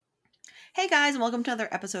Hey guys, and welcome to another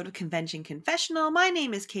episode of Convention Confessional. My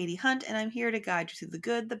name is Katie Hunt, and I'm here to guide you through the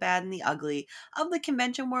good, the bad, and the ugly of the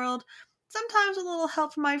convention world. Sometimes with a little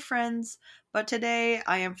help from my friends, but today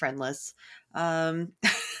I am friendless. Um,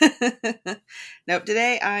 nope,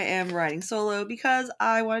 today I am riding solo because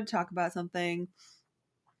I wanted to talk about something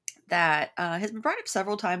that has been brought up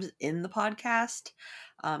several times in the podcast,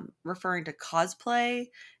 referring to cosplay,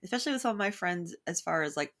 especially with some of my friends, as far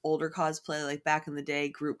as like older cosplay, like back in the day,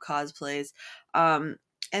 group cosplays. Um,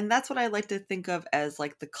 and that's what I like to think of as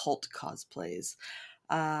like the cult cosplays.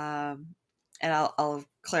 Um, and I'll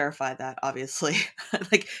clarify that, obviously.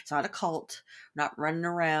 Like, it's not a cult, we're not running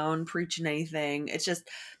around preaching anything. It's just,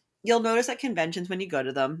 you'll notice at conventions when you go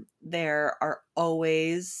to them, there are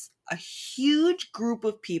always a huge group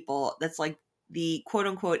of people that's like the quote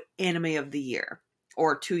unquote anime of the year,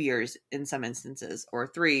 or 2 years in some instances,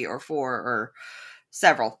 or three or four or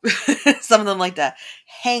several. Some of them like to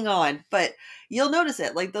hang on, but you'll notice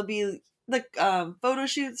it. Like, there'll be like photo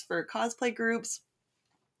shoots for cosplay groups,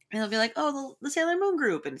 and they'll be like, oh, the Sailor Moon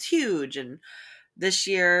group, and it's huge. And this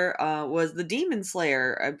year was the Demon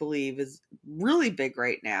Slayer, I believe, is really big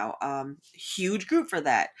right now. Huge group for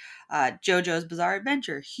that. JoJo's Bizarre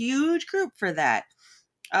Adventure, huge group for that.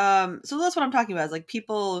 So that's what I'm talking about. Is like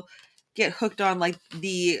people get hooked on like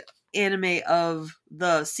the anime of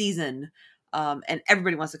the season, and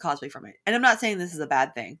everybody wants to cosplay from it. And I'm not saying this is a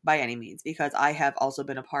bad thing by any means, because I have also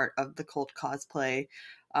been a part of the cult cosplay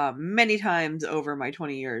many times over my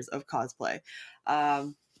 20 years of cosplay.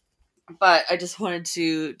 But I just wanted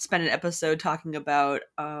to spend an episode talking about,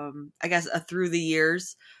 I guess, a through the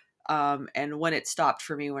years, and when it stopped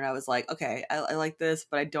for me, when I was like, okay, I like this,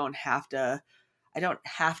 but I don't have to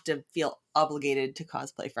feel obligated to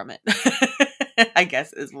cosplay from it. I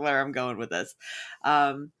guess is where I'm going with this.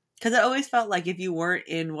 Because I always felt like if you weren't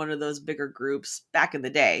in one of those bigger groups back in the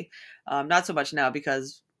day, not so much now,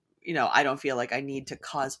 because I don't feel like I need to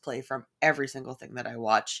cosplay from every single thing that I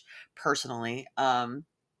watch personally.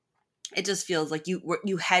 It just feels like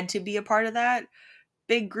you had to be a part of that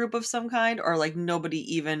big group of some kind, or like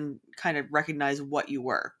nobody even kind of recognized what you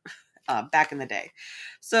were back in the day.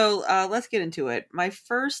 So let's get into it. My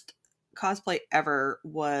first cosplay ever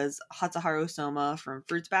was Hatsuharu Soma from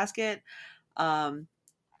Fruits Basket. Um,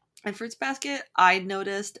 and Fruits Basket, I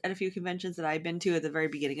noticed at a few conventions that I'd been to at the very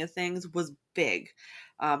beginning of things, was big.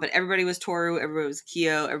 But everybody was Toru, everybody was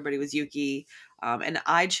Kyo, everybody was Yuki, and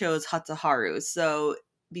I chose Hatsuharu. So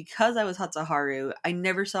because I was Hatsuharu, I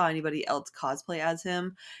never saw anybody else cosplay as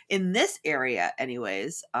him in this area,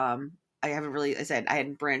 anyways. I haven't really, I said I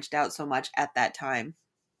hadn't branched out so much at that time.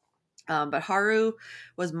 But Haru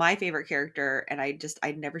was my favorite character, and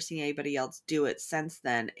I'd never seen anybody else do it since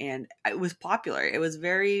then, and it was popular. It was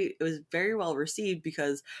very well received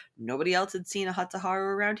because nobody else had seen a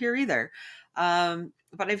Hatsuharu around here either.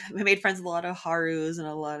 But I've made friends with a lot of Harus and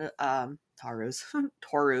a lot of Harus,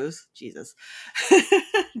 Torus. Jesus,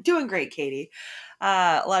 doing great, Katie.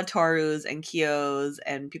 A lot of Torus and Kyos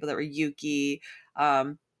and people that were Yuki.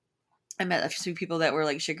 I met a few people that were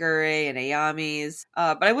like Shigure and Ayamis,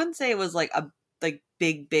 but I wouldn't say it was like a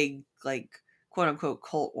big like quote unquote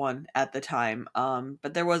cult one at the time.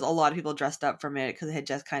 But there was a lot of people dressed up from it because it had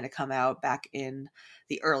just kind of come out back in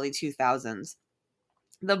the early 2000s.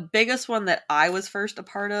 The biggest one that I was first a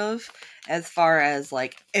part of, as far as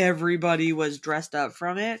like everybody was dressed up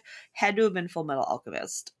from it, had to have been Full Metal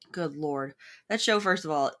Alchemist. Good lord. That show, first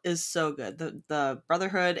of all, is so good. The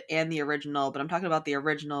Brotherhood and the original, but I'm talking about the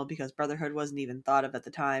original because Brotherhood wasn't even thought of at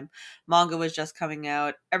the time. Manga was just coming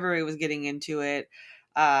out. Everybody was getting into it.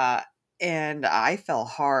 And I fell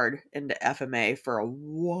hard into FMA for a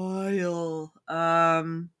while.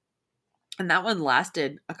 And that one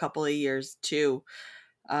lasted a couple of years too.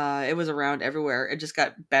 It was around everywhere. It just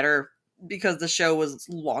got better because the show was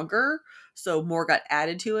longer, so more got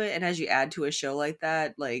added to it. And as you add to a show like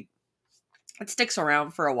that, like, it sticks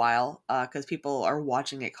around for a while because people are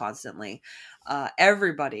watching it constantly.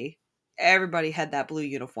 Everybody had that blue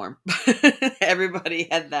uniform. Everybody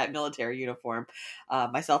had that military uniform,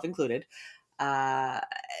 myself included. uh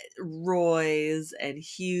Roy's and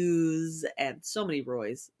Hughes, and so many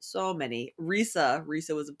Roy's, so many. Risa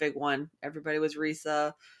was a big one. Everybody was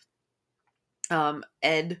Risa.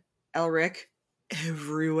 Ed Elric,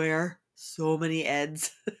 everywhere. So many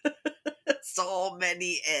Eds. So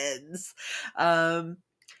many Eds. And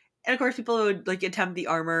of course, people would like attempt the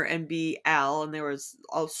armor and be Al, and there was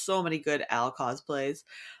so many good Al cosplays.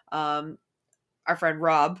 Our friend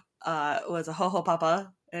Rob was a Ho Ho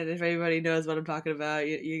Papa, and if anybody knows what I'm talking about,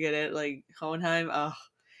 you get it. Like Hohenheim, oh,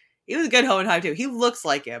 He was good Hohenheim too. He looks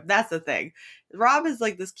like him. That's the thing. Rob has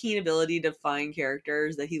like this keen ability to find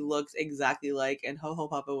characters that he looks exactly like, and Ho Ho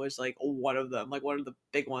Papa was like one of them, like one of the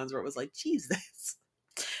big ones where it was like, Jesus.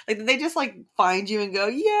 Like they just like find you and go,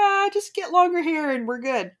 yeah, just get longer hair and we're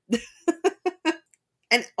good.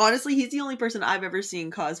 And honestly, he's the only person I've ever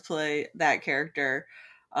seen cosplay that character.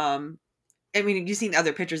 I mean, you've seen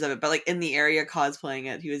other pictures of it, but like in the area cosplaying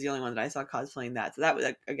it, he was the only one that I saw cosplaying that. So that was,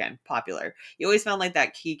 like, again, popular. You always found like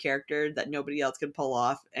that key character that nobody else could pull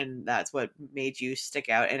off, and that's what made you stick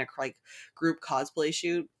out in a like group cosplay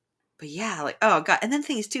shoot. But yeah, like, oh god. And then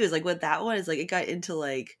things too is like what that one is like, it got into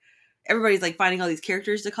like everybody's like finding all these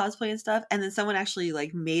characters to cosplay and stuff, and then someone actually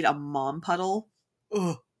like made a mom puddle.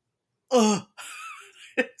 Ugh. Ugh.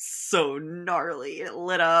 So gnarly. It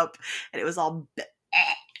lit up and it was all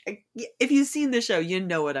if you've seen the show, you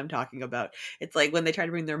know what I'm talking about. It's like when they try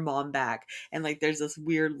to bring their mom back and like there's this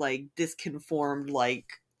weird like disconformed like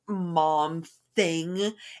mom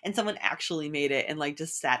thing, and someone actually made it and like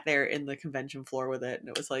just sat there in the convention floor with it, and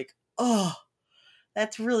it was like, oh,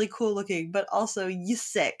 that's really cool looking, but also you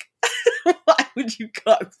sick. Why would you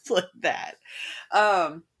cosplay that?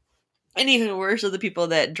 And even worse are the people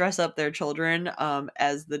that dress up their children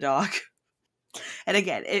as the dog. And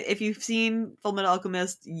again, if you've seen Fullmetal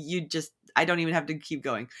Alchemist, you just, I don't even have to keep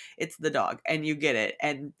going. It's the dog, and you get it,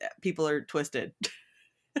 and people are twisted.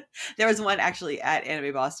 There was one actually at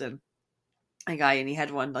Anime Boston, a guy, and he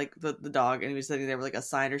had one, like, the dog, and he was sitting there with, like, a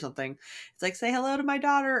sign or something. It's like, say hello to my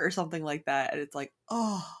daughter, or something like that, and it's like,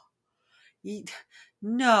 oh,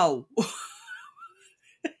 no.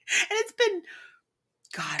 And it's been,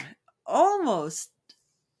 God, almost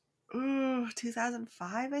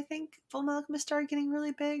 2005, I think Fullmetal Alchemist started getting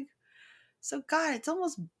really big. So God, it's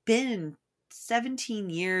almost been 17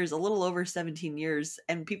 years, a little over 17 years,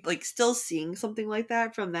 and people like still seeing something like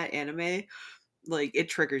that from that anime, like it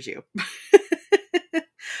triggers you.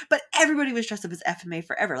 But everybody was dressed up as FMA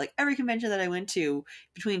forever. Like every convention that I went to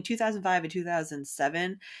between 2005 and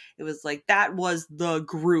 2007, it was like that was the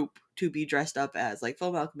group to be dressed up as, like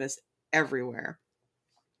Full Alchemist everywhere.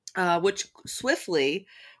 Which swiftly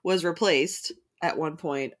was replaced at one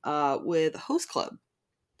point with Host Club.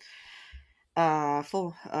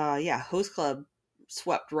 Host Club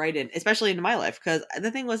swept right in, especially into my life, because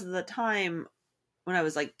the thing was at the time when I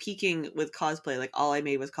was like peaking with cosplay, like all I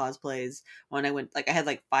made was cosplays. When I went, like I had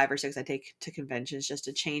like 5 or 6 I take to conventions just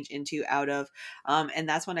to change into out of, and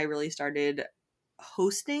that's when I really started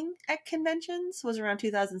hosting at conventions. Was around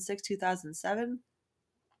 2006 2007.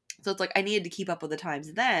 So it's like I needed to keep up with the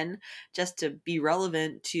times then just to be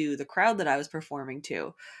relevant to the crowd that I was performing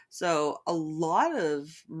to. So a lot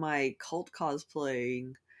of my cult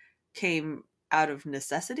cosplaying came out of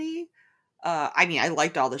necessity. I mean, I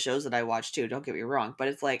liked all the shows that I watched too, don't get me wrong, but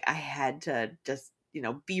it's like I had to just,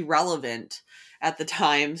 be relevant at the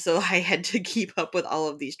time. So I had to keep up with all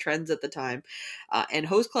of these trends at the time. And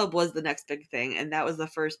Host Club was the next big thing. And that was the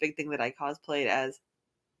first big thing that I cosplayed as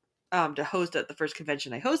to host at the first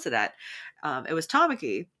convention I hosted at. It was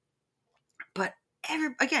Tamaki. But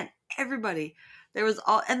everybody, there was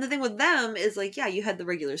all, and the thing with them is like, yeah, you had the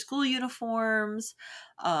regular school uniforms,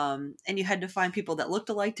 and you had to find people that looked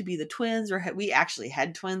alike to be the twins, or we actually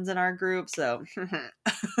had twins in our group, so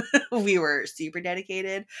we were super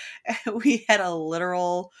dedicated. We had a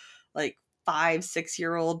literal like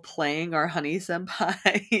 5-6-year-old playing our honey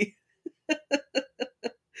senpai.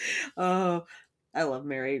 Oh, I love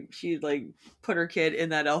Mary. She like put her kid in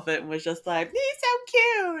that outfit and was just like, he's so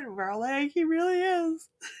cute. And we're all like, he really is.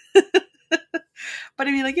 But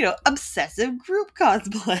I mean, like, obsessive group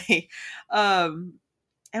cosplay.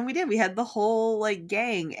 And we did. We had the whole like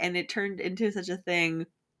gang, and it turned into such a thing.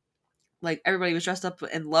 Like everybody was dressed up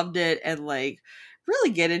and loved it, and like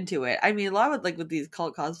really get into it. I mean, a lot of like with these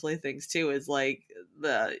cult cosplay things too is like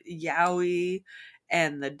the yaoi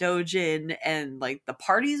and the dojin and like the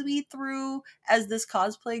parties we threw as this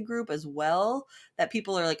cosplay group as well, that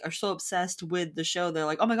people are so obsessed with the show. They're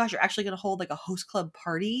like, oh my gosh, you're actually gonna hold like a host club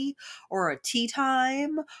party or a tea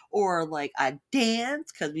time or like a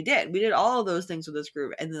dance, because we did all of those things with this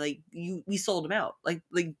group, and like we sold them out like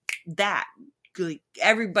that. Like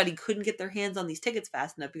everybody couldn't get their hands on these tickets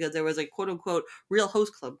fast enough because there was a quote unquote real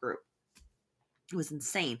host club group. It was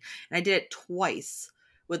insane. And I did it twice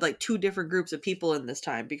with like 2 different groups of people in this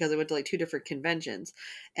time, because I went to like 2 different conventions.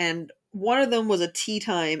 And one of them was a tea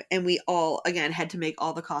time, and we all again had to make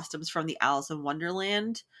all the costumes from the Alice in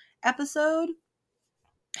Wonderland episode.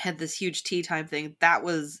 Had this huge tea time thing. That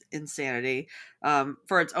was insanity,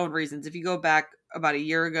 for its own reasons. If you go back about a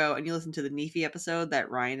year ago and you listen to the Nefi episode that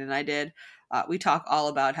Ryan and I did, we talk all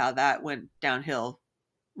about how that went downhill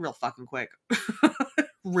real fucking quick.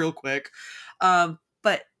 real quick.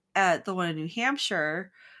 But at the one in New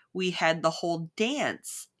Hampshire, we had the whole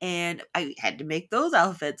dance, and I had to make those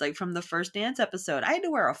outfits. Like from the first dance episode, I had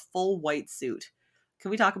to wear a full white suit.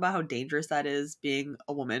 Can we talk about how dangerous that is being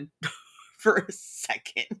a woman for a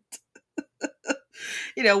second?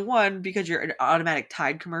 One, because you're an automatic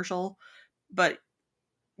Tide commercial, but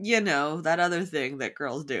that other thing that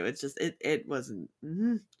girls do. It's just it wasn't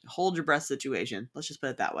hold your breath situation. Let's just put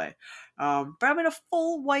it that way. But I'm in a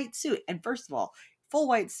full white suit, and first of all, full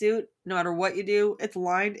white suit, no matter what you do, it's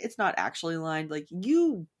lined. It's not actually lined. Like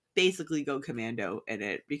you basically go commando in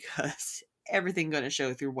it because everything going to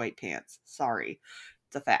show through white pants. Sorry,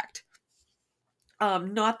 it's a fact.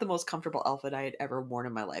 Not the most comfortable outfit I had ever worn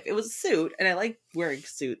in my life. It was a suit, and I like wearing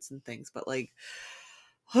suits and things, but like,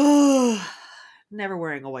 never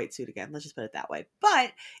wearing a white suit again. Let's just put it that way.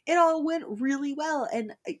 But it all went really well,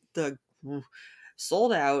 and the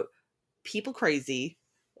sold out, people crazy,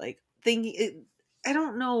 like thinking it. I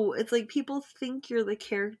don't know. It's like people think you're the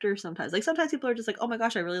character sometimes. Like sometimes people are just like, "Oh my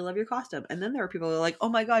gosh, I really love your costume," and then there are people who are like, "Oh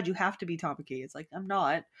my god, you have to be Tamaki." It's like I'm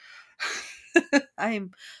not.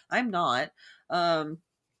 I'm not.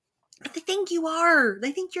 But they think you are.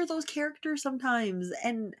 They think you're those characters sometimes,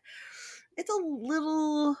 and it's a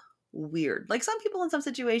little weird. Like some people in some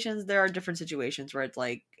situations, there are different situations where it's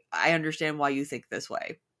like, I understand why you think this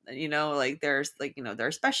way. Like there's like, there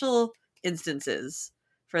are special instances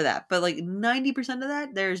for that. But like 90% of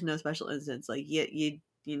that, there's no special instance. Like you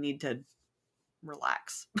need to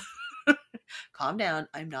relax. Calm down.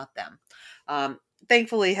 I'm not them.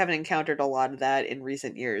 Thankfully haven't encountered a lot of that in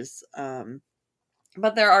recent years.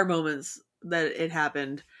 But there are moments that it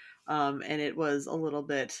happened, and it was a little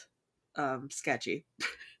bit sketchy.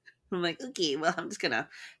 I'm like, okay, well, I'm just gonna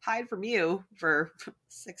hide from you for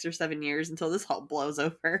 6 or 7 years until this all blows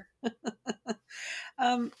over.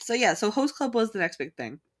 So Host Club was the next big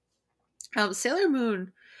thing. Sailor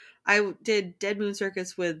Moon, I did Dead Moon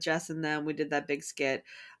Circus with Jess and them. We did that big skit.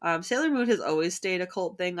 Sailor Moon has always stayed a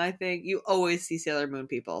cult thing, I think. You always see Sailor Moon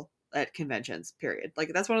people at conventions, period.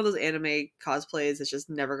 Like, that's one of those anime cosplays that's just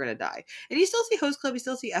never going to die. And you still see Host Club, you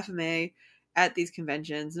still see FMA at these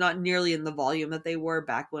conventions, not nearly in the volume that they were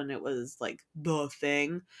back when it was, like, the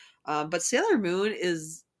thing. But Sailor Moon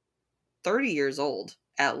is 30 years old,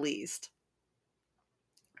 at least.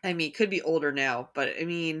 I mean, could be older now, but I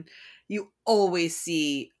mean, you always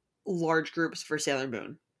see large groups for Sailor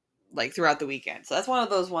Moon, like throughout the weekend. So that's one of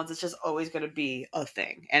those ones that's just always going to be a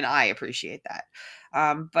thing, and I appreciate that.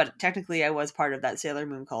 But technically, I was part of that Sailor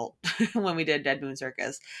Moon cult when we did Dead Moon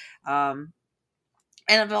Circus. And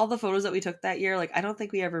of all the photos that we took that year, like I don't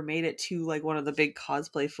think we ever made it to like one of the big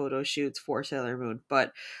cosplay photo shoots for Sailor Moon.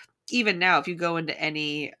 But even now, if you go into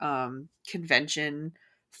any convention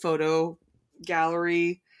photo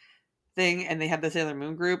gallery thing and they have the Sailor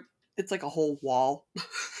Moon group, it's like a whole wall.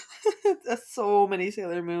 There's so many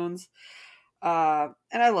Sailor Moons. And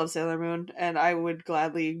I love Sailor Moon, and I would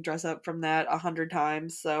gladly dress up from that 100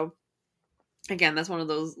 times. So again, that's one of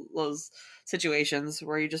those situations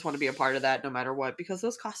where you just want to be a part of that no matter what, because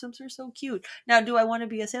those costumes are so cute. Now, do I want to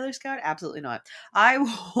be a Sailor Scout? Absolutely not. I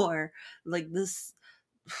wore like this.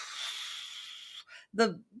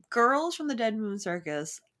 The girls from the Dead Moon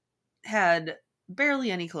Circus had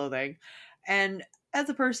barely any clothing, and as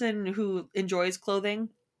a person who enjoys clothing,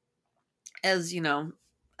 as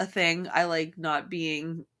a thing, I like not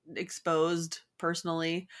being exposed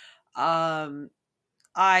personally.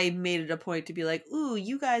 I made it a point to be like, ooh,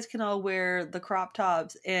 you guys can all wear the crop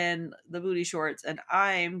tops and the booty shorts, and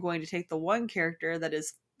I'm going to take the one character that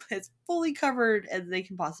is as fully covered as they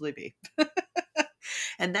can possibly be.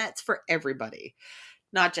 And that's for everybody,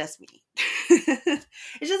 not just me.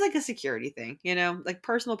 It's just like a security thing, like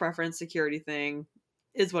personal preference, security thing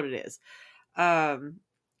is what it is.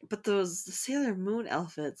 But those Sailor Moon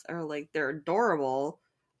outfits are like, they're adorable.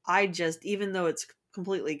 I just, even though it's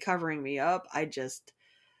completely covering me up, I just,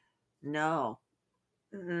 no.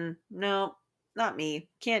 No, not me.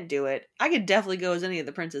 Can't do it. I could definitely go as any of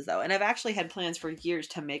the princes though. And I've actually had plans for years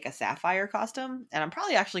to make a sapphire costume. And I'm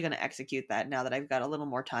probably actually going to execute that now that I've got a little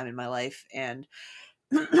more time in my life and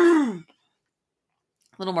a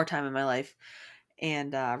little more time in my life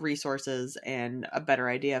and resources and a better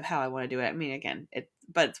idea of how I want to do it. I mean, again,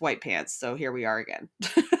 but it's white pants, so here we are again.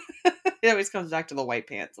 It always comes back to the white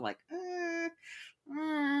pants. I'm like,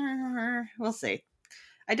 we'll see.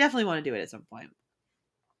 I definitely want to do it at some point.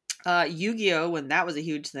 Yu-Gi-Oh, when that was a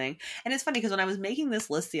huge thing. And it's funny because when I was making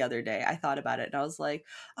this list the other day, I thought about it and I was like,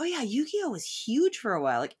 oh yeah, Yu-Gi-Oh was huge for a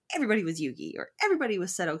while. Like everybody was Yugi, or everybody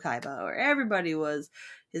was Seto Kaiba, or everybody was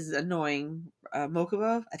his annoying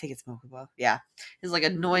Mokuba. I think it's Mokuba. Yeah, his like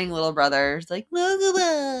annoying little brother. It's like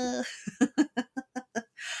Mokuba.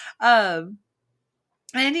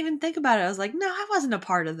 I didn't even think about it. I was like, no, I wasn't a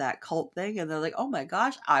part of that cult thing. And they're like, oh my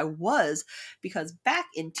gosh, I was. Because back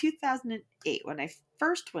in 2008, when I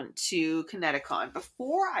first went to Kineticon,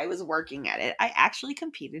 before I was working at it, I actually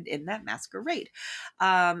competed in that masquerade.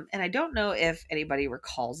 And I don't know if anybody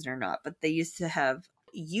recalls it or not, but they used to have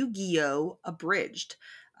Yu-Gi-Oh! Abridged.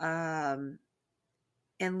 And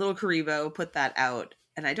Little Karibo put that out.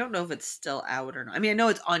 And I don't know if it's still out or not. I mean, I know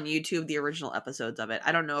it's on YouTube, the original episodes of it.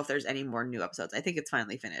 I don't know if there's any more new episodes. I think it's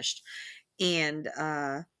finally finished. And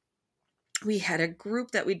we had a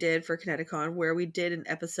group that we did for Kineticon where we did an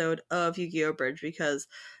episode of Yu-Gi-Oh! Bridge because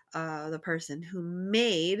the person who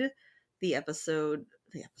made the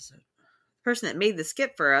person that made the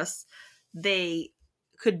skit for us, they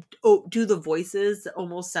could do the voices that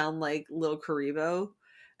almost sound like Little Karibo.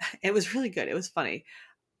 It was really good. It was funny.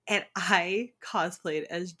 And I cosplayed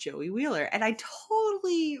as Joey Wheeler. And I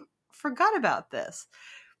totally forgot about this.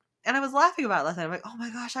 And I was laughing about it last night. I'm like, oh my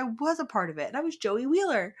gosh, I was a part of it. And I was Joey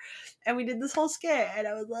Wheeler. And we did this whole skit. And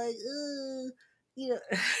I was like, you know.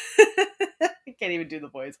 I can't even do the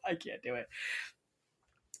voice. I can't do it.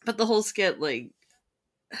 But the whole skit, like,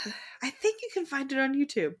 I think you can find it on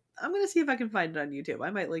YouTube. I'm going to see if I can find it on YouTube. I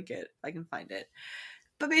might link it if I can find it.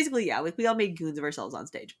 But basically, yeah, like we all made goons of ourselves on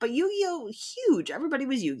stage. But Yu-Gi-Oh! Huge. Everybody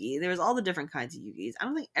was Yugi. There was all the different kinds of Yugis. I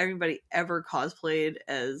don't think everybody ever cosplayed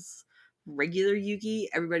as regular Yugi.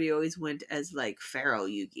 Everybody always went as like Pharaoh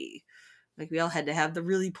Yugi. Like we all had to have the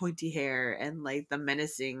really pointy hair and like the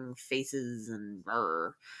menacing faces and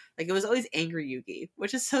like it was always angry Yugi,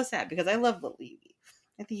 which is so sad because I love little Yugi.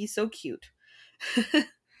 I think he's so cute.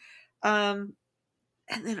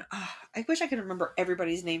 And then I wish I could remember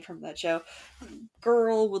everybody's name from that show.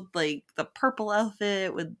 Girl with like the purple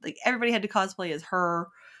outfit, with like everybody had to cosplay as her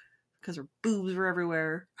because her boobs were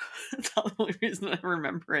everywhere. That's the only reason I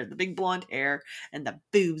remember it. The big blonde hair and the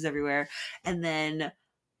boobs everywhere. And then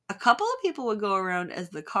a couple of people would go around as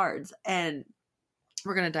the cards. And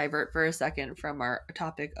we're going to divert for a second from our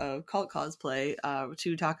topic of cult cosplay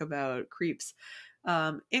to talk about creeps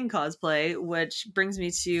in cosplay, which brings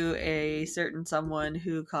me to a certain someone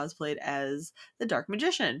who cosplayed as the Dark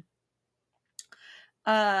Magician.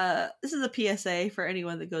 This is a PSA for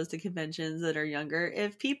anyone that goes to conventions that are younger.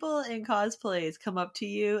 If people in cosplays come up to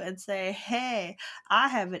you and say, hey, I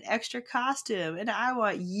have an extra costume and I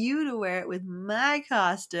want you to wear it with my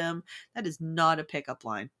costume, that is not a pickup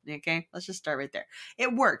line. Okay, let's just start right there.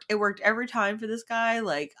 It worked every time for this guy.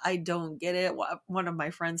 Like, I don't get it. One of my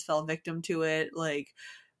friends fell victim to it, like,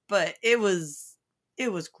 but it was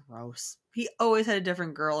gross. He always had a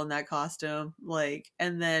different girl in that costume, like,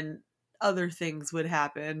 and then other things would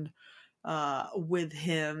happen with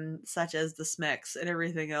him, such as the Smex and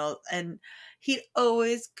everything else. And he'd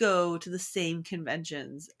always go to the same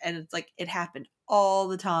conventions. And it's like it happened all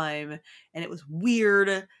the time. And it was weird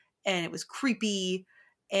and it was creepy.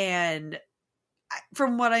 And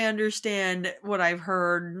from what I understand, what I've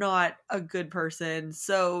heard, not a good person.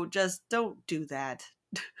 So just don't do that.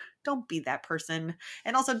 Don't be that person.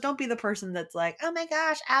 And also don't be the person that's like, oh my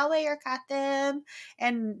gosh, I'll wear your costume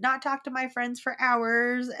and not talk to my friends for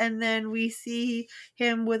hours. And then we see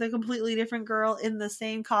him with a completely different girl in the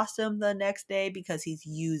same costume the next day because he's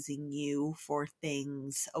using you for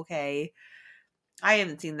things. Okay. I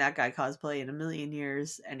haven't seen that guy cosplay in a million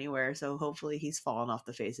years anywhere. So hopefully he's fallen off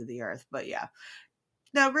the face of the earth. But yeah.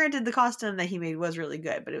 Now, granted, the costume that he made was really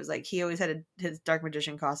good, but it was like he always had his Dark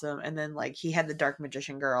Magician costume, and then like he had the Dark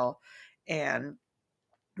Magician girl, and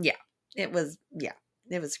it was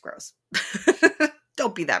gross.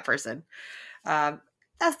 Don't be that person.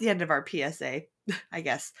 That's the end of our PSA, I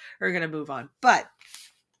guess. We're gonna move on, but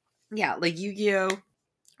yeah, like Yu-Gi-Oh!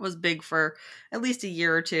 Was big for at least a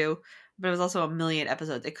year or two. But it was also a million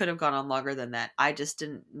episodes. It could have gone on longer than that. I just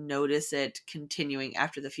didn't notice it continuing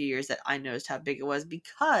after the few years that I noticed how big it was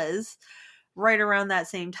because right around that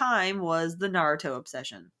same time was the Naruto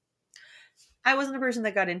obsession. I wasn't a person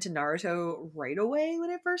that got into Naruto right away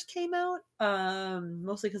when it first came out.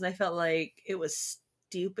 Mostly because I felt like it was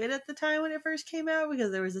stupid at the time when it first came out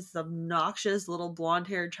because there was this obnoxious little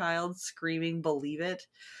blonde-haired child screaming, "Believe it."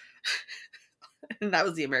 And that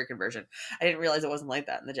was the American version. I didn't realize it wasn't like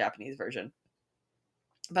that in the Japanese version.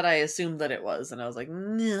 But I assumed that it was. And I was like,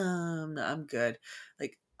 no, I'm good.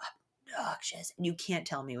 Like, obnoxious. And you can't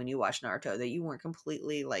tell me when you watch Naruto that you weren't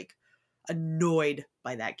completely, like, annoyed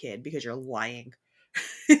by that kid because you're lying.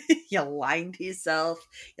 You're lying to yourself.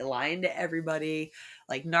 You're lying to everybody.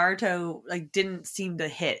 Like, Naruto, like, didn't seem to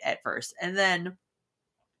hit at first. And then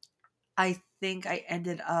I think I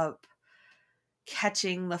ended up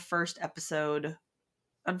catching the first episode.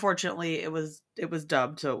 Unfortunately, it was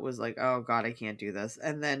dubbed, so it was like, oh god, I can't do this.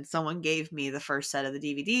 And then someone gave me the first set of the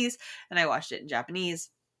DVDs, and I watched it in Japanese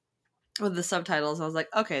with the subtitles. I was like,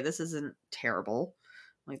 okay, this isn't terrible.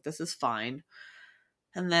 Like, this is fine.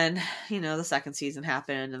 And then, the second season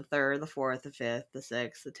happened, and the third, the fourth, the fifth, the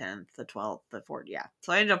sixth, the 10th, the 12th, the 4th. Yeah.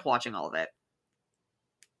 So I ended up watching all of it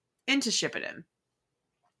into Shippuden.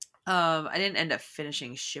 I didn't end up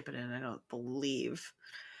finishing Shippuden, I don't believe.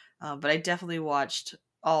 But I definitely watched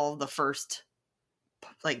all of the first,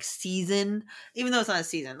 season, even though it's not a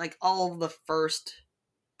season, all of the first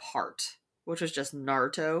part, which was just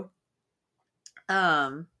Naruto.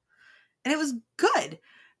 And it was good.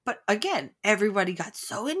 But again, everybody got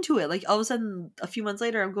so into it. Like, all of a sudden, a few months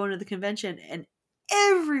later, I'm going to the convention and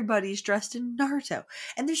everybody's dressed in Naruto.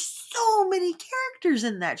 And there's so many characters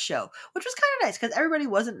in that show, which was kind of nice because everybody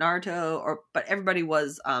wasn't Naruto, but everybody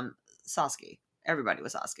was Sasuke. Everybody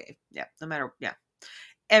was Sasuke. Yeah, no matter, yeah.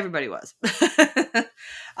 Everybody was.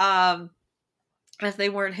 If they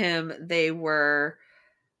weren't him, they were...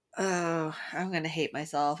 Oh, I'm going to hate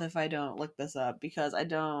myself if I don't look this up because I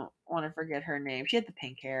don't want to forget her name. She had the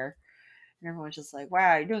pink hair. And everyone's just like,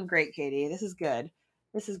 wow, you're doing great, Katie. This is good.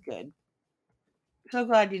 This is good. So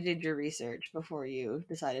glad you did your research before you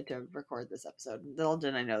decided to record this episode. Little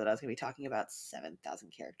did I know that I was going to be talking about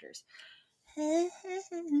 7,000 characters.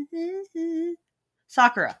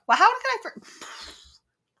 Sakura. Well, how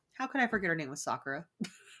could I forget her name was Sakura?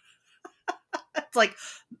 It's like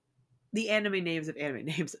the anime names of anime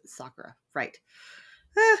names. Sakura. Right.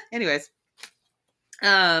 Anyways.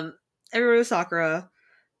 Everybody was Sakura.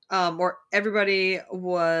 Or everybody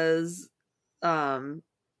was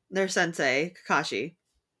their sensei, Kakashi.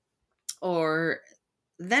 Or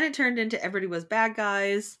then it turned into everybody was bad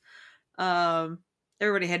guys.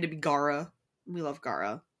 Everybody had to be Gaara. We love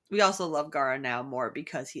Gaara. We also love Gaara now more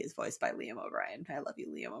because he is voiced by Liam O'Brien. I love you,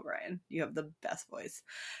 Liam O'Brien. You have the best voice.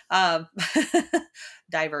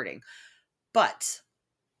 Diverting. But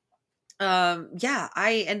yeah,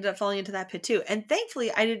 I ended up falling into that pit too. And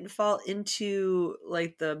thankfully I didn't fall into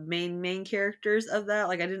the main characters of that.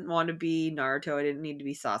 I didn't want to be Naruto. I didn't need to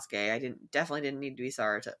be Sasuke. I definitely didn't need to be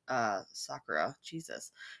Sakura.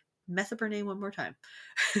 Jesus. Mess up her name one more time.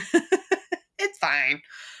 It's fine.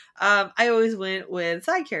 I always went with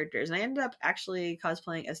side characters, and I ended up actually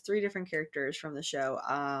cosplaying as 3 different characters from the show.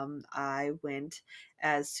 I went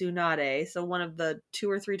as Tsunade, so one of the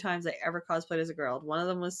 2 or 3 times I ever cosplayed as a girl. One of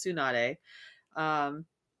them was Tsunade, and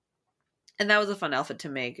that was a fun outfit to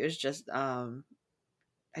make. It was just, I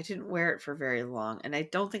didn't wear it for very long, and I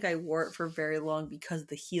don't think I wore it for very long because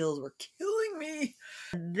the heels were killing me.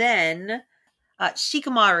 And then,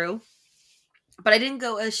 Shikamaru. But I didn't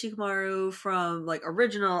go as Shikamaru from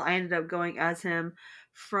original. I ended up going as him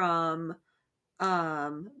from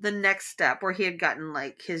the next step where he had gotten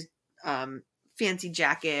his fancy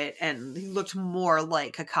jacket and he looked more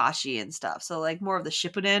like Kakashi and stuff. So more of the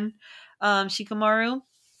Shippuden Shikamaru,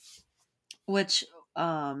 which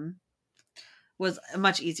was a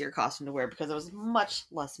much easier costume to wear because it was much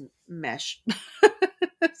less mesh.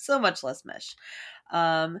 So much less mesh.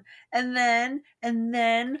 And then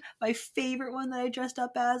my favorite one that I dressed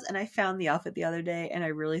up as, and I found the outfit the other day and I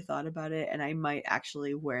really thought about it and I might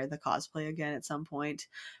actually wear the cosplay again at some point.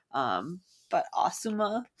 But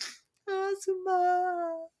Asuma.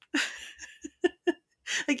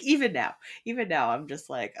 Even now I'm just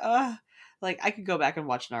I could go back and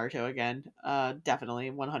watch Naruto again.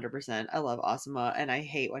 Definitely 100%. I love Asuma and I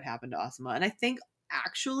hate what happened to Asuma. And I think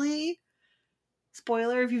actually,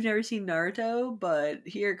 spoiler if you've never seen Naruto, but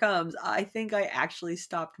here it comes. I think I actually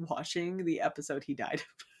stopped watching the episode he died.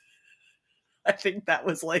 I think that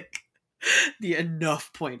was the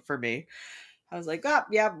enough point for me. I was like, oh,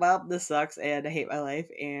 yeah, well, this sucks and I hate my life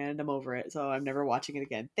and I'm over it. So I'm never watching it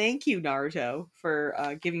again. Thank you, Naruto,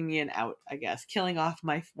 for giving me an out, I guess. Killing off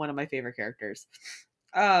one of my favorite characters.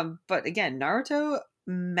 But again, Naruto,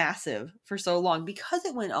 massive for so long because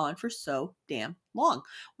it went on for so damn long.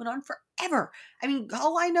 Went on forever. I mean,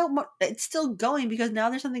 all I know, it's still going because now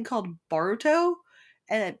there's something called Boruto,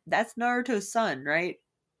 and that's Naruto's son, right?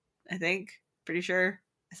 I think. Pretty sure.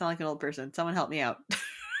 I sound like an old person. Someone help me out.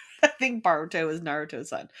 I think Boruto is Naruto's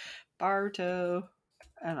son. Boruto.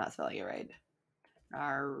 I'm not spelling it right.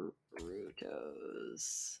 Naruto's.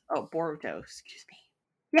 Oh, Boruto. Excuse me.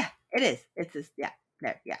 Yeah, it is. It's this. Yeah.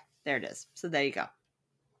 There it is. So there you go.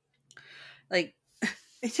 It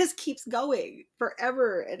just keeps going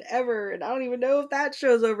forever and ever. And I don't even know if that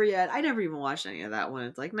show's over yet. I never even watched any of that one.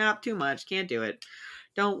 It's nah, too much. Can't do it.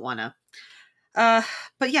 Don't wanna. But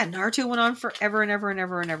yeah, Naruto went on forever and ever and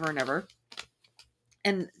ever and ever and ever.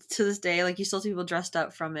 And to this day, like, you still see people dressed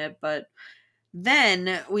up from it. But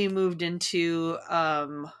then we moved into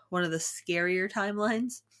one of the scarier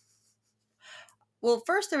timelines. Well,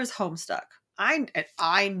 first there was Homestuck.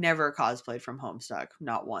 I never cosplayed from Homestuck,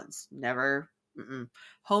 not once, never.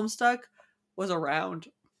 Homestuck was around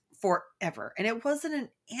forever, and it wasn't an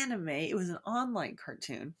anime; it was an online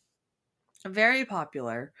cartoon, very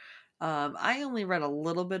popular. I only read a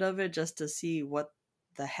little bit of it just to see what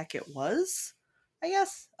the heck it was, I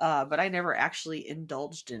guess. But I never actually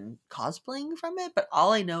indulged in cosplaying from it. But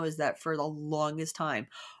all I know is that for the longest time,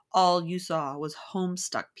 all you saw was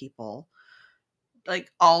Homestuck people,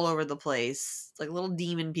 like all over the place, like little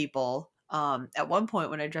demon people. At one point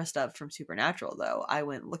when I dressed up from Supernatural, though, I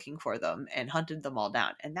went looking for them and hunted them all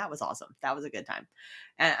down, and that was awesome. That was a good time.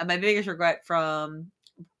 And my biggest regret from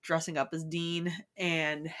dressing up as Dean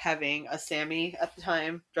and having a Sammy at the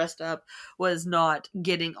time dressed up was not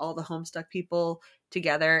getting all the Homestuck people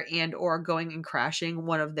together and or going and crashing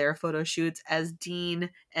one of their photo shoots as Dean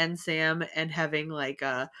and Sam and having like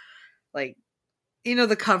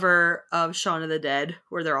the cover of Shaun of the Dead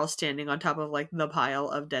where they're all standing on top of like the pile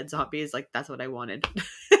of dead zombies. Like, that's what I wanted.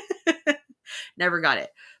 Never got it,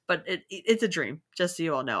 but it's a dream, just so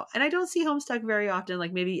you all know. And I don't see Homestuck very often.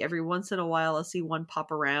 Like, maybe every once in a while I'll see one pop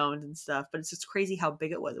around and stuff, but it's just crazy how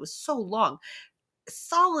big it was. It was so long,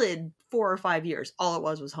 solid 4 or 5 years. All it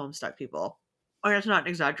was Homestuck people. Oh, that's not an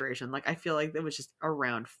exaggeration. Like, I feel like it was just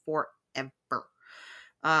around forever.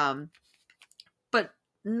 But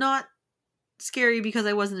not scary because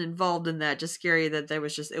I wasn't involved in that. Just scary that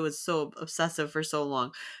it was so obsessive for so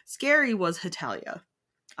long. Scary was Hetalia.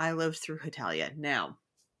 I lived through Hetalia. Now,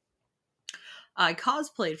 I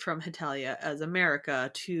cosplayed from Hetalia as America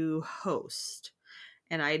to host,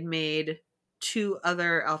 and I'd made 2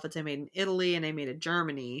 other outfits. I made in Italy and I made in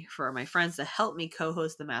Germany for my friends to help me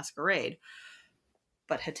co-host the masquerade.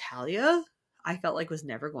 But Hetalia, I felt like was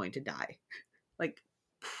never going to die. Like,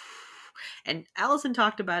 and Allison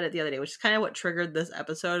talked about it the other day, which is kind of what triggered this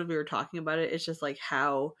episode. We were talking about it. It's just like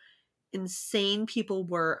how insane people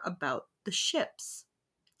were about the ships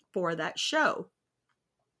for that show.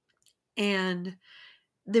 And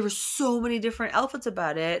there were so many different outfits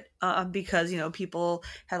about it because, people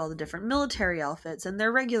had all the different military outfits and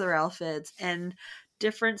their regular outfits and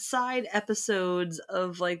different side episodes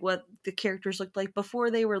of like what the characters looked like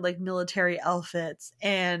before they were like military outfits.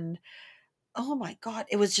 And oh my God,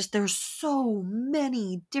 it was just, there were so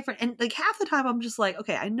many different, and like half the time I'm just like,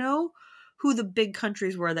 okay, I know who the big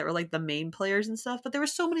countries were that were like the main players and stuff, but there were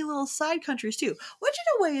so many little side countries too, which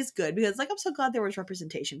in a way is good because like I'm so glad there was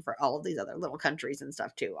representation for all of these other little countries and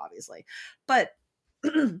stuff too, obviously. But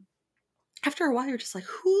after a while you're just like,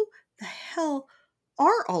 who the hell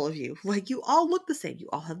are all of you? Like, you all look the same, you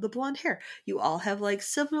all have the blonde hair, you all have like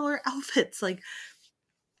similar outfits, like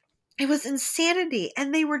it was insanity.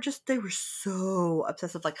 And they were so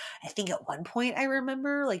obsessive. Like, I think at one point I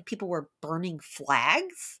remember like people were burning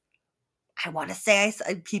flags. I want to say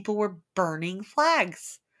people were burning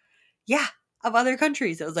flags. Yeah, of other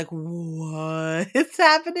countries. It was like, what is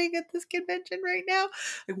happening at this convention right now?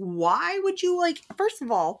 Like, why would you, like, first of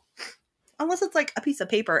all, unless it's like a piece of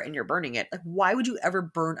paper and you're burning it, like, why would you ever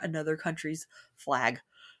burn another country's flag?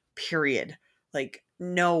 Period. Like,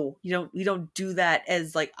 no, you don't do that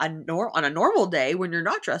as like on a normal day when you're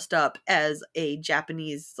not dressed up as a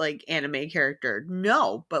Japanese like anime character.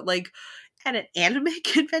 No, but like at an anime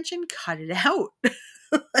convention, cut it out.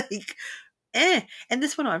 Like, and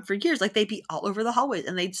this went on for years. Like, they'd be all over the hallways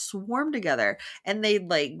and they'd swarm together and they'd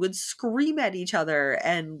like would scream at each other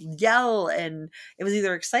and yell, and it was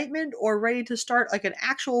either excitement or ready to start like an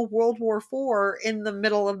actual World War IV in the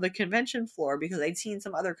middle of the convention floor because they'd seen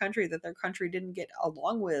some other country that their country didn't get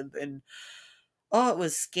along with. And oh, it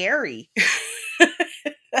was scary.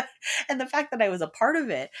 And the fact that I was a part of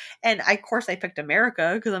it, and of course I picked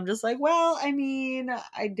America because I'm just like, well, I mean,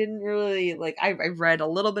 I didn't really like, I read a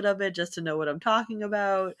little bit of it just to know what I'm talking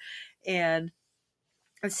about, and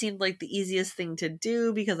it seemed like the easiest thing to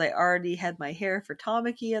do because I already had my hair for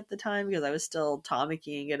Tamaki at the time because I was still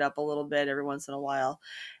Tamakiing it up a little bit every once in a while.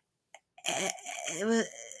 It was,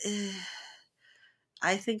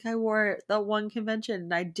 I think I wore it the one convention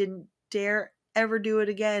and I didn't dare ever do it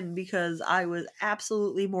again because I was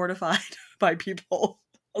absolutely mortified by people.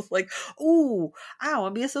 I was like, "Ooh, I don't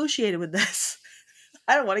want to be associated with this.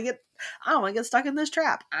 I don't want to get stuck in this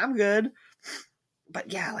trap. I'm good."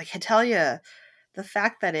 But yeah, like Hetalia, the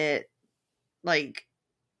fact that it like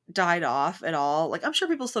died off at all, like I'm sure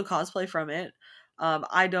people still cosplay from it.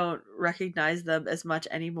 I don't recognize them as much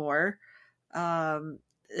anymore.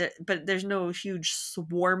 But there's no huge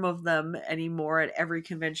swarm of them anymore at every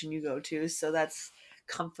convention you go to, so that's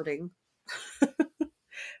comforting.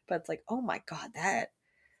 But it's like, oh my god,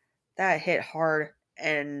 that hit hard.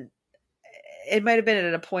 And it might have been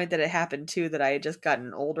at a point that it happened too, that I had just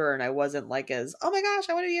gotten older and I wasn't like as, oh my gosh,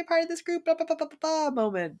 I want to be a part of this group, blah, blah, blah, blah, blah,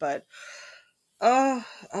 moment. But oh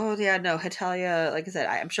yeah, no, Hetalia, like I said,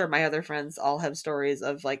 I'm sure my other friends all have stories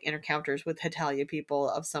of like encounters with Hetalia people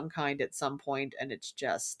of some kind at some point, and it's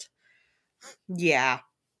just, yeah.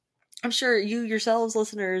 I'm sure you yourselves,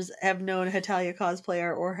 listeners, have known a Hetalia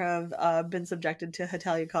cosplayer or have been subjected to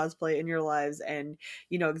Hetalia cosplay in your lives, and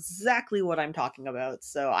you know exactly what I'm talking about.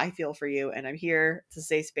 So I feel for you, and I'm here to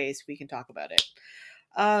say space. We can talk about it.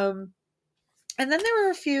 Um, and then there were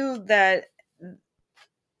a few that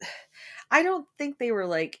I don't think they were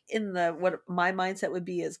like in the what my mindset would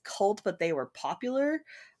be as cult, but they were popular,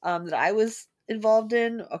 that I was involved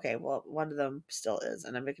in. Okay, well, one of them still is,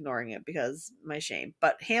 and I'm ignoring it because my shame.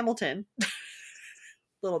 But Hamilton, a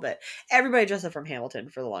little bit. Everybody dressed up from Hamilton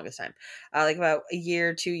for the longest time. Like about a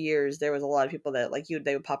year, 2 years, there was a lot of people that like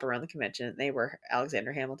they would pop around the convention. They were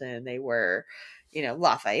Alexander Hamilton. They were,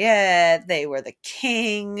 Lafayette. They were the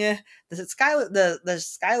King. The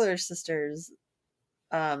Schuyler sisters.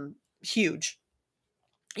 Huge.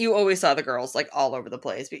 You always saw the girls like all over the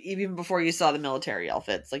place, but even before you saw the military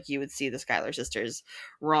outfits, like you would see the Schuyler sisters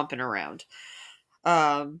romping around.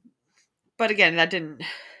 But again, that didn't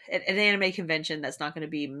an anime convention that's not going to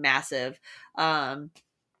be massive. Other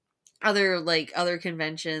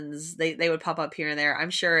conventions, they would pop up here and there. I'm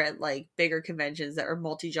sure at like bigger conventions that are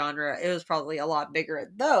multi-genre, it was probably a lot bigger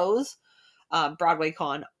at those. Broadway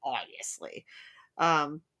Con, obviously.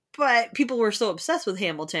 But people were so obsessed with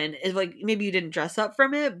Hamilton. It's like maybe you didn't dress up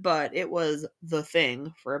from it, but it was the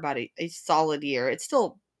thing for about a solid year. It's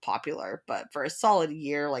still popular, but for a solid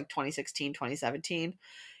year, like 2016, 2017,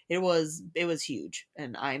 it was huge.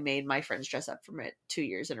 And I made my friends dress up from it 2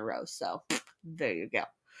 years in a row. So there you go.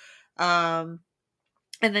 And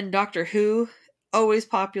then Doctor Who, always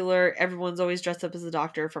popular. Everyone's always dressed up as a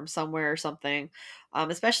doctor from somewhere or something.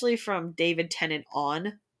 Especially from David Tennant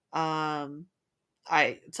on.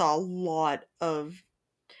 I saw a lot of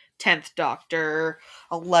 10th Doctor,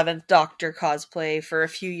 11th Doctor cosplay for a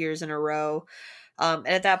few years in a row. And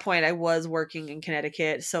at that point, I was working in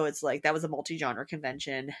Connecticut, so it's like that was a multi-genre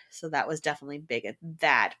convention, so that was definitely big at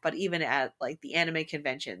that. But even at like the anime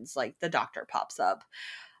conventions, like the Doctor pops up,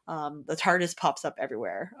 the TARDIS pops up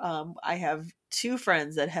everywhere. I have two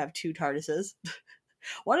friends that have two TARDISes.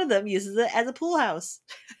 One of them uses it as a pool house.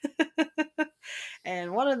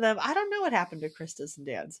 And one of them, I don't know what happened to Christus and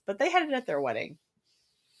Dan's, but they had it at their wedding.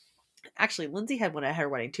 Actually, Lindsay had one at her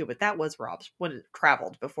wedding too, but that was Rob's when it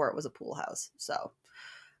traveled before it was a pool house. So,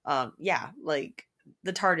 yeah, like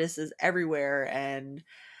the TARDIS is everywhere, and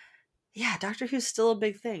yeah, Doctor Who's still a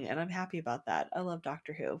big thing, and I'm happy about that. I love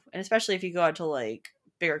Doctor Who, and especially if you go out to like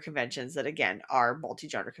bigger conventions that again are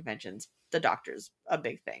multi-genre conventions, the Doctor's a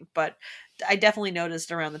big thing. But I definitely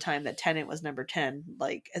noticed around the time that Tennant was number 10,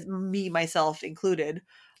 like me myself included,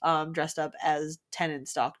 dressed up as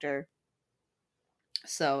Tennant's Doctor.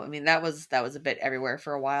 So I mean that was a bit everywhere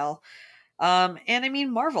for a while. And I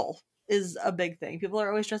mean Marvel is a big thing. People are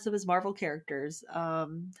always dressed up as Marvel characters.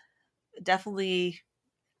 Definitely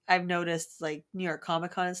I've noticed like New York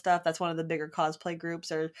Comic Con and stuff. That's one of the bigger cosplay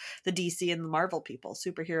groups, or the DC and the Marvel people.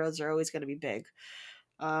 Superheroes are always going to be big.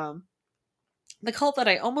 The cult that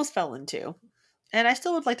I almost fell into, and I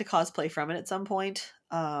still would like to cosplay from it at some point.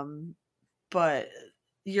 But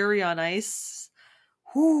Yuri on Ice,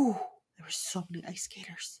 whoo, there were so many ice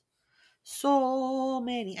skaters. So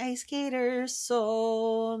many ice skaters,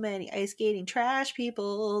 so many ice skating trash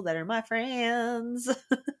people that are my friends.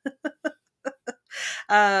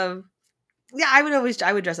 Yeah,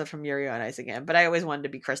 I would dress up from Yuri on Ice again, but I always wanted to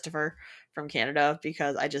be Christopher from Canada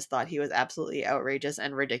because I just thought he was absolutely outrageous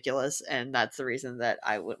and ridiculous, and that's the reason that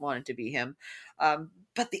I wanted to be him.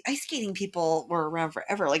 But the ice skating people were around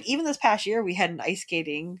forever. Like even this past year, we had an ice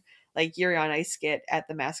skating like Yuri on Ice skit at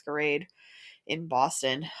the Masquerade in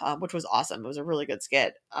Boston, which was awesome. It was a really good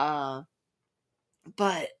skit.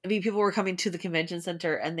 But I mean, people were coming to the convention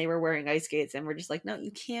center and they were wearing ice skates, and we're just like, no,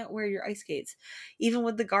 you can't wear your ice skates, even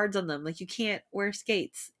with the guards on them. Like, you can't wear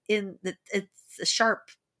skates it's a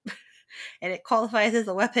sharp, and it qualifies as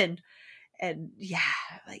a weapon. And yeah,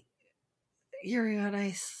 like Yuri on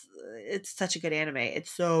Ice, it's such a good anime.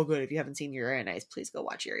 It's so good. If you haven't seen Yuri on Ice, please go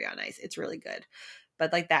watch Yuri on Ice. It's really good.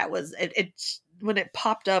 But like that was it when it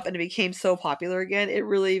popped up and it became so popular again. It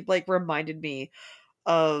really like reminded me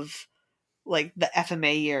of like the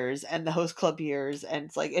FMA years and the host club years, and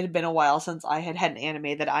it's like it had been a while since I had an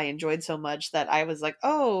anime that I enjoyed so much that I was like,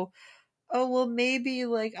 oh, oh, well, maybe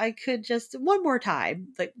like I could just one more time,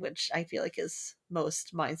 like, which I feel like is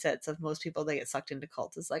most mindsets of most people that get sucked into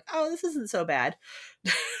cults is like, oh, this isn't so bad.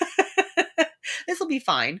 This will be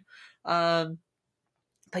fine. Um,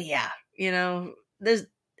 but yeah, there's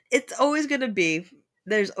it's always gonna be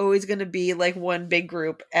there's always gonna be like one big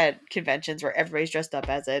group at conventions where everybody's dressed up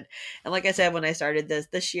as it. And like I said when I started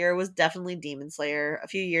this year was definitely Demon Slayer. A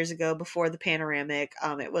few years ago before the panoramic,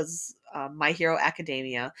 it was My Hero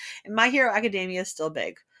Academia. And My Hero Academia is still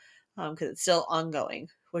big. Because it's still ongoing.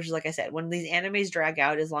 Which is like I said, when these animes drag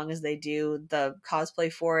out, as long as they do, the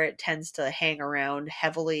cosplay for it tends to hang around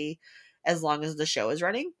heavily as long as the show is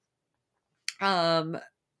running. Um,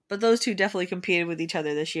 but those two definitely competed with each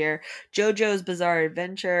other this year. JoJo's Bizarre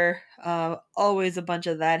Adventure, always a bunch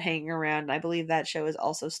of that hanging around. I believe that show is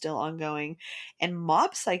also still ongoing. And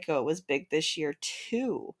Mob Psycho was big this year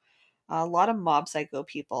too. A lot of Mob Psycho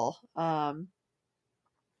people. I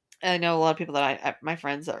know a lot of people that my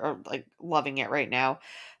friends are like loving it right now.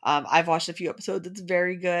 I've watched a few episodes. It's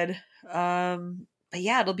very good. But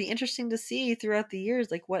yeah, it'll be interesting to see throughout the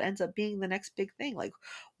years, like what ends up being the next big thing. Like,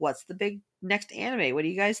 what's the big next anime? What do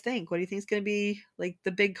you guys think? What do you think is going to be like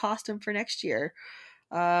the big costume for next year?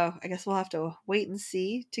 I guess we'll have to wait and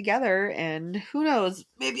see together. And who knows?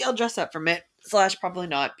 Maybe I'll dress up from it. Slash, probably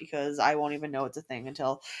not because I won't even know it's a thing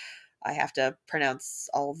until I have to pronounce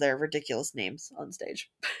all of their ridiculous names on stage.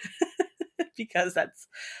 Because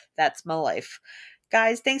that's my life.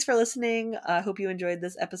 Guys, thanks for listening. I hope you enjoyed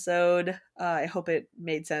this episode. I hope it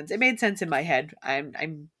made sense. It made sense in my head. I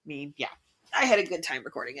mean, yeah, I had a good time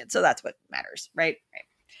recording it, so that's what matters, right?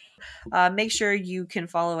 Make sure you can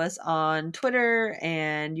follow us on Twitter,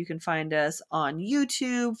 and you can find us on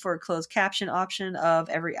YouTube for a closed caption option of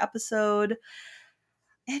every episode.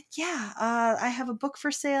 And yeah, I have a book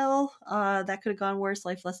for sale. That could have gone worse.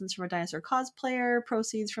 Life Lessons from a Dinosaur Cosplayer.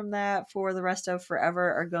 Proceeds from that for the rest of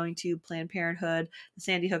forever are going to Planned Parenthood, the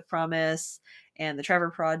Sandy Hook Promise, and the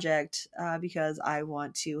Trevor Project, because I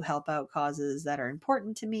want to help out causes that are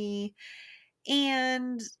important to me.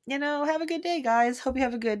 And, have a good day, guys. Hope you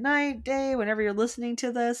have a good night, day, whenever you're listening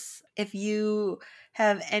to this. If you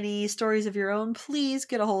have any stories of your own, please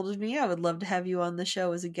get a hold of me. I would love to have you on the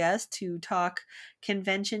show as a guest to talk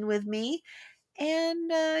convention with me. And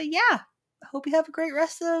yeah, hope you have a great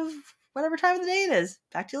rest of whatever time of the day it is.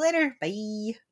 Talk to you later. Bye.